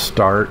will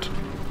start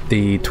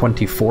the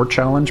 24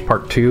 challenge,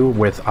 part 2,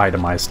 with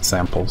itemized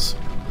samples.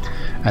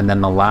 And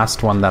then the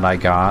last one that I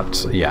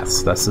got,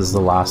 yes, this is the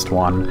last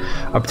one.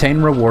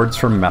 Obtain rewards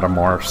from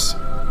Metamorphs.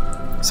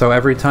 So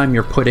every time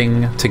you're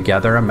putting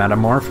together a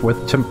Metamorph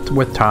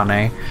with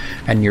Tane,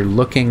 and you're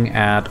looking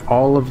at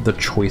all of the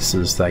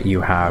choices that you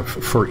have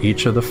for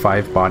each of the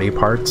 5 body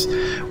parts,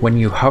 when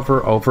you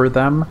hover over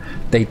them,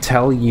 they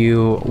tell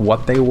you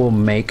what they will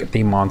make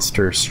the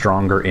monster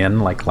stronger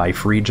in, like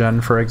life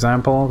regen, for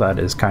example. That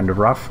is kind of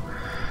rough.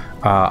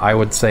 I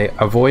would say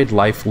avoid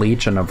life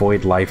leech and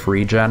avoid life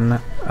regen,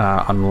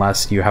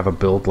 unless you have a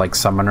build like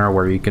Summoner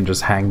where you can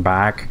just hang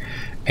back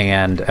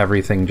and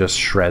everything just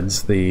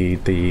shreds the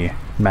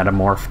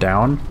Metamorph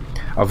down.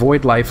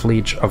 Avoid life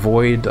leech,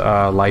 avoid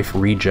life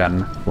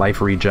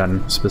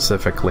regen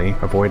specifically,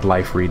 avoid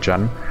life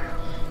regen.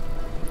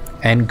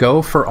 And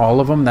go for all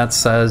of them that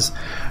says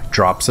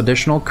drops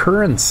additional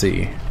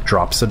currency,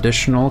 drops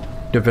additional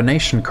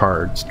divination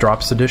cards,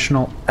 drops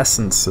additional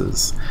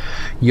essences.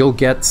 You'll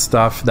get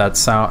stuff that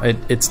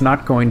it's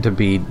not going to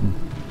be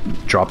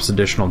drops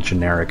additional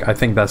generic. I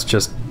think that's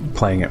just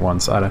playing it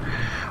once.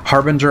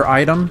 Harbinger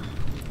item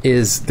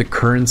is the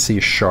currency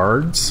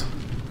shards.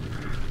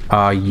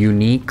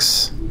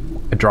 Uniques,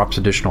 it drops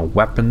additional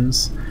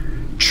weapons.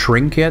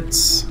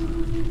 Trinkets,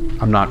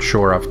 I'm not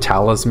sure of.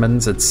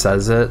 Talismans, it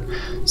says it.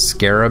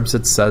 Scarabs,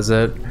 it says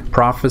it.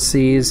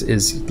 Prophecies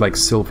is like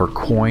silver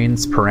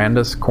coins,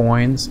 Perandus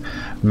coins.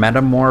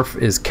 Metamorph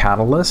is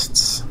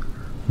catalysts.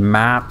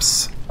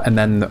 Maps, and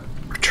then the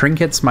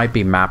trinkets might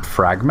be map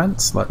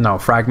fragments. No,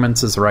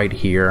 fragments is right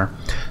here.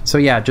 So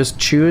yeah, just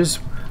choose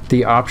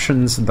the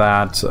options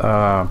that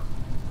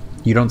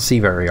you don't see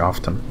very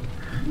often.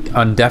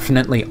 And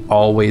definitely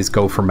always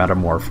go for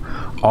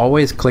Metamorph.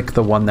 Always click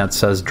the one that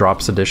says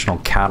drops additional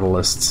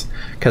catalysts,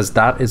 because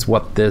that is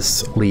what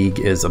this league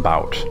is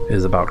about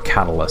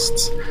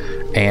catalysts.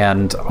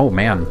 And oh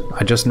man,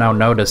 I just now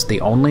noticed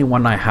the only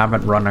one I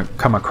haven't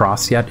come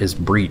across yet is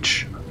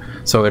Breach.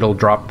 So it'll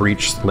drop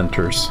Breach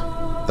splinters.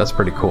 That's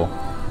pretty cool.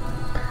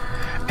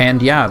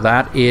 And yeah,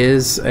 that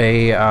is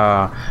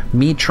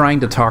me trying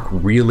to talk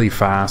really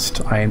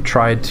fast. I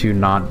tried to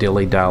not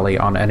dilly-dally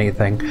on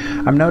anything.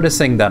 I'm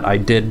noticing that I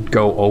did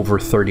go over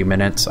 30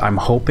 minutes. I'm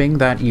hoping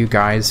that you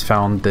guys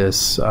found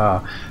this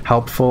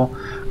helpful.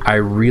 I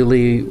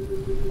really,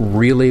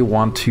 really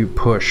want to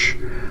push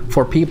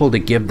for people to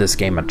give this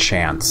game a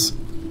chance.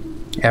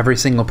 Every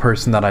single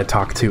person that I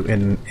talk to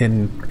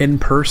in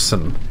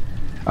person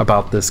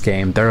about this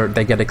game,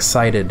 they get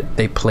excited.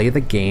 They play the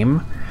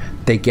game.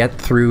 They get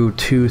through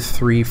 2,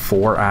 3,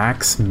 4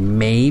 acts,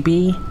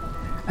 maybe,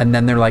 and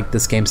then they're like,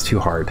 this game's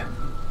too hard.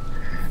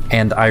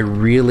 And I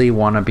really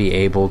want to be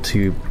able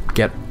to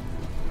get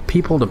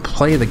people to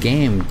play the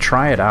game,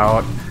 try it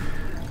out.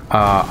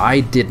 I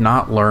did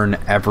not learn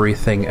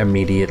everything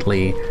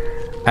immediately.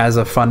 As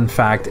a fun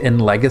fact, in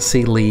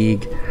Legacy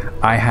League,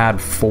 I had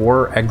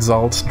 4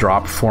 Exalts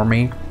drop for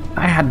me.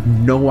 I had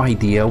no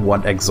idea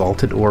what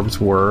Exalted Orbs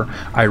were.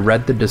 I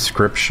read the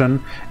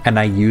description, and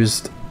I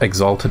used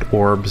Exalted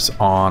Orbs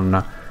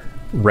on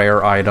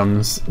rare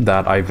items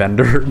that I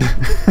vendored.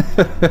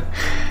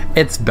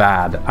 It's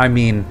bad. I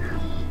mean,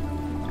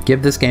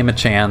 give this game a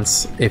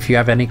chance. If you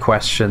have any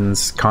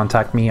questions,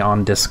 contact me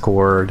on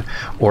Discord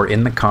or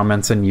in the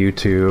comments on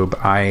YouTube.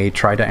 I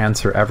try to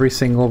answer every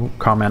single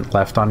comment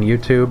left on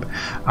YouTube.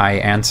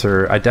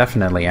 I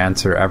definitely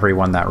answer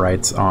everyone that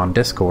writes on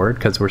Discord,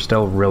 because we're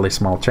still a really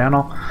small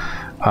channel.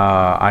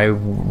 I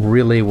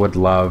really would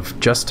love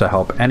just to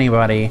help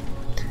anybody.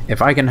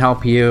 If I can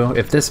help you,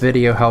 if this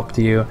video helped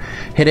you,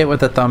 hit it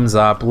with a thumbs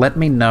up. Let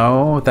me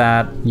know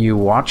that you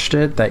watched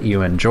it, that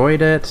you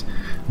enjoyed it,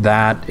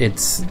 that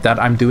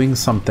I'm doing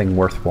something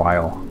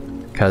worthwhile.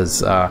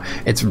 Because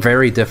it's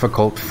very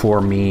difficult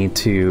for me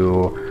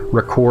to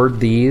record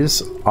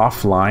these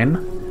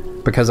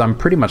offline, because I'm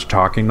pretty much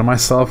talking to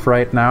myself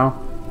right now.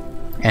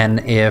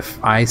 And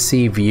if I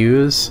see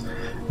views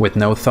with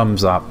no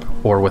thumbs up,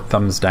 or with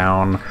thumbs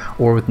down,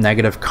 or with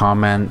negative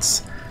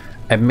comments,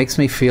 it makes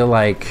me feel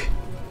like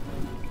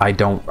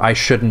I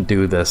shouldn't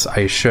do this.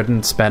 I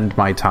shouldn't spend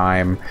my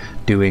time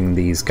doing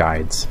these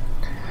guides.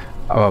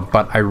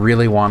 But I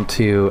really want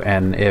to,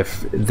 and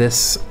if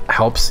this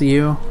helps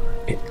you,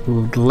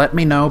 let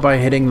me know by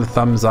hitting the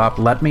thumbs up.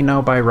 Let me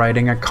know by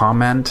writing a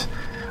comment.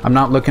 I'm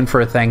not looking for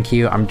a thank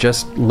you. I'm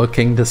just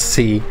looking to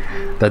see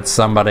that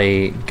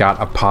somebody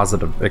got a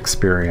positive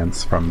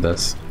experience from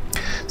this.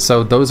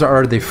 So those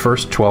are the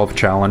first 12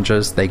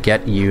 challenges. They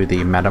get you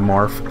the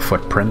Metamorph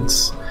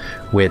footprints,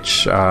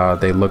 which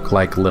they look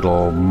like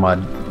little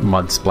mud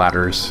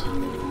splatters.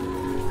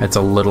 It's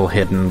a little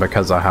hidden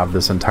because I have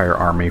this entire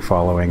army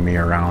following me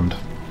around.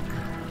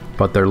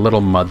 But they're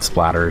little mud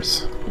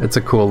splatters. It's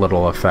a cool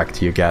little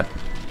effect you get.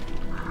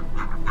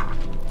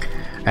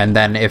 And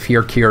then if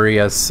you're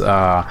curious,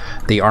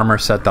 the armor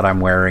set that I'm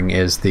wearing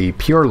is the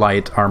Pure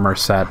Light armor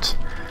set,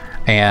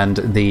 and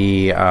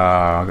the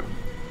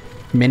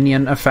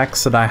minion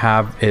effects that I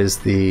have is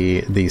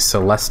the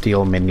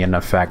Celestial minion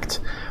effect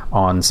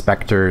on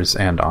specters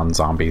and on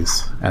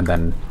zombies. And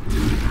then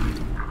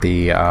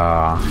the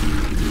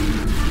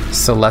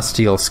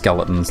Celestial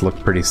skeletons look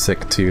pretty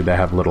sick too. They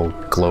have little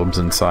globes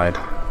inside.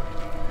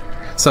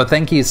 So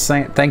thank you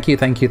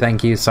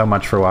so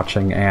much for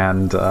watching,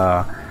 and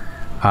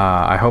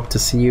I hope to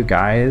see you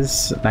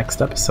guys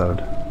next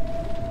episode.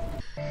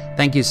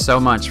 Thank you so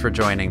much for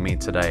joining me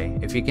today.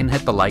 If you can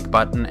hit the like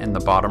button in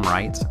the bottom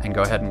right and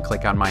go ahead and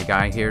click on my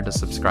guy here to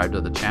subscribe to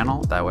the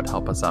channel, that would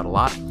help us out a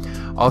lot.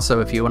 Also,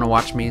 if you want to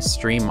watch me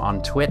stream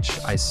on Twitch,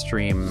 I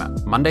stream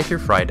Monday through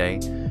Friday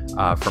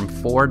from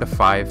 4 to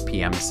 5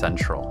 p.m.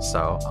 Central.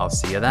 So I'll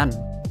see you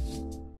then.